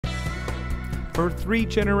For 3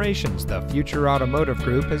 generations, the Future Automotive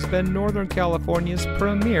Group has been Northern California's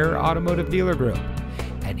premier automotive dealer group.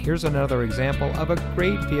 And here's another example of a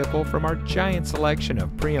great vehicle from our giant selection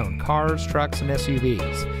of pre-owned cars, trucks, and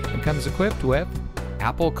SUVs, and comes equipped with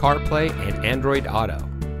Apple CarPlay and Android Auto,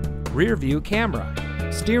 rear view camera,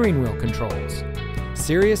 steering wheel controls,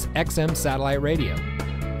 Sirius XM satellite radio,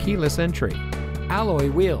 keyless entry, alloy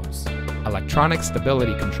wheels, electronic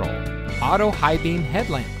stability control, auto high beam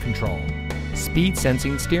headlamp control, speed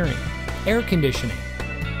sensing steering, air conditioning,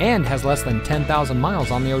 and has less than 10,000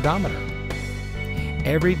 miles on the odometer.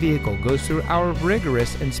 Every vehicle goes through our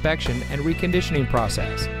rigorous inspection and reconditioning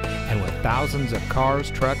process, and with thousands of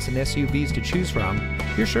cars, trucks, and SUVs to choose from,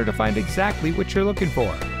 you're sure to find exactly what you're looking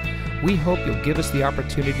for. We hope you'll give us the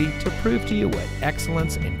opportunity to prove to you what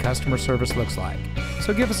excellence in customer service looks like.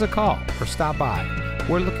 So give us a call or stop by.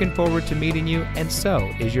 We're looking forward to meeting you, and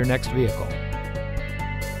so is your next vehicle.